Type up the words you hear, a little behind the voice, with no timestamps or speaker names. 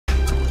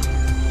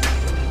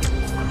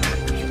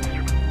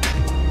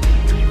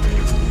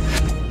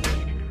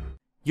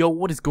Yo,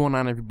 what is going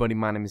on, everybody?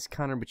 My name is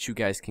Connor, but you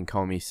guys can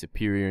call me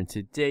Superior. And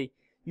today,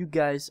 you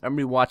guys, I'm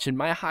rewatching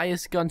my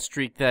highest gun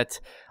streak that,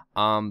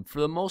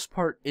 for the most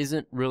part,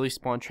 isn't really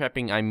spawn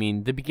trapping. I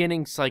mean, the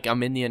beginning's like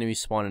I'm in the enemy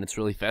spawn and it's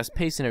really fast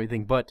paced and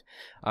everything, but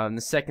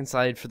the second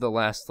side for the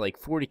last like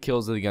 40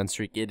 kills of the gun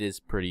streak, it is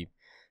pretty,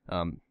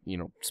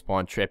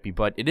 spawn trappy,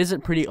 but it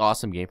isn't pretty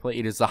awesome gameplay.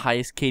 It is the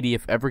highest KD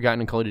I've ever gotten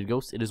in Call of Duty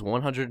Ghosts. It is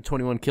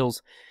 121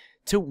 kills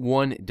to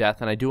 1 death,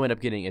 and I do end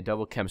up getting a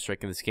double chem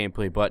strike in this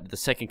gameplay, but the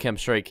second chem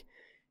strike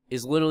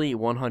is literally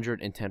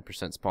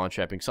 110% spawn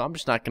trapping, so I'm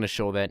just not going to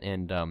show that,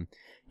 and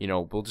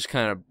we'll just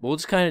kind of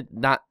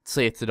not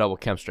say it's a double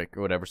chem strike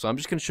or whatever. So I'm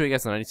just going to show you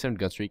guys the 97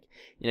 gun streak,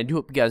 and I do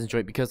hope you guys enjoy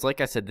it because,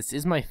 like I said, this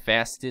is my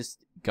fastest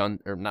gun,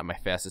 or not my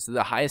fastest, this is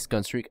the highest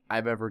gun streak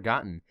I've ever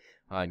gotten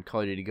in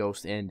Call of Duty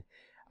Ghosts, and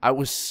I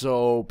was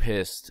so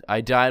pissed. I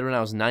died when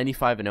I was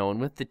 95-0,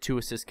 and with the 2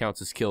 assist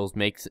counts as kills,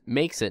 makes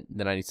it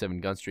the 97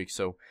 gun streak.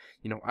 So,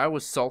 I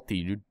was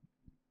salty, dude.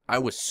 I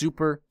was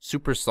super,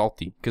 super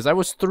salty because I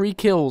was 3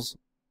 kills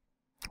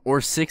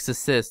or 6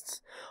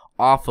 assists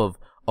off of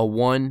a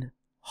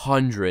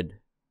 100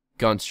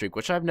 gun streak,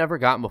 which I've never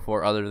gotten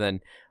before other than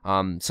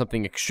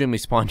something extremely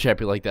spawn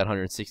trappy like that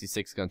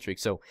 166 gun streak.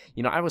 So,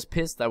 I was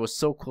pissed. I was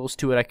so close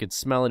to it. I could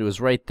smell it. It was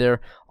right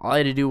there. All I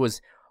had to do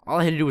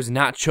was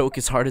not choke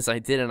as hard as I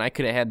did, and I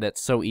could have had that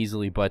so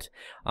easily, but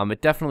it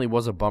definitely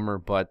was a bummer.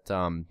 But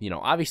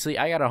obviously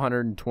I got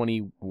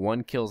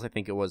 121 kills, I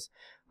think it was,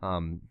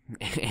 and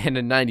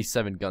a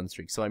 97 gun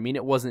streak. So I mean,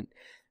 it wasn't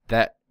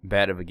that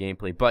bad of a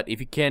gameplay. But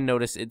if you can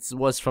notice, it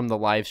was from the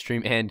live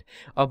stream, and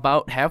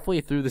about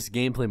halfway through this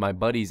gameplay, my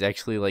buddies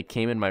actually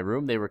came in my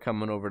room. They were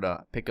coming over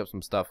to pick up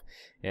some stuff,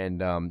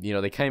 and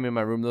they came in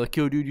my room. They're like,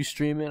 "Yo, dude, you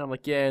streaming?" I'm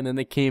like, "Yeah." And then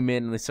they came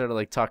in and they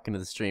started talking to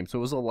the stream. So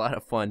it was a lot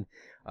of fun.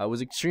 It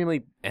was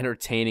extremely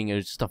entertaining. It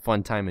was just a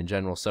fun time in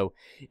general. So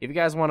if you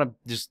guys want to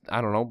just,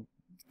 I don't know,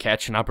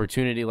 catch an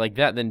opportunity like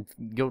that, then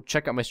go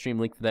check out my stream.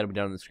 Link for that will be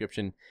down in the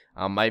description.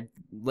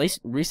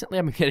 Recently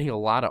I've been getting a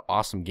lot of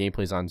awesome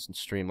gameplays on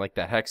stream, like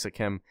the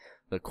hexachem,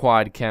 the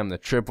quad chem, the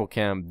triple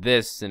chem,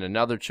 this and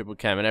another triple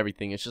chem, and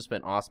everything. It's just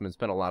been awesome. It's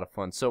been a lot of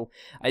fun. So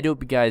I do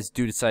hope you guys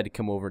do decide to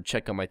come over and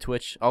check out my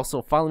Twitch.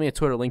 Also, follow me on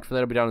Twitter. Link for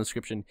that will be down in the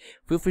description.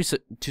 Feel free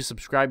to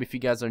subscribe if you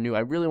guys are new. I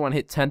really want to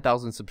hit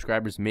 10,000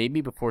 subscribers,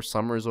 maybe before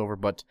summer is over,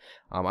 but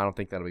I don't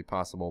think that'll be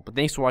possible. But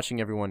thanks for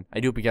watching, everyone. I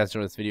do hope you guys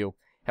enjoyed this video.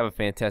 Have a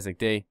fantastic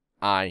day.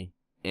 I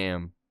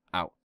am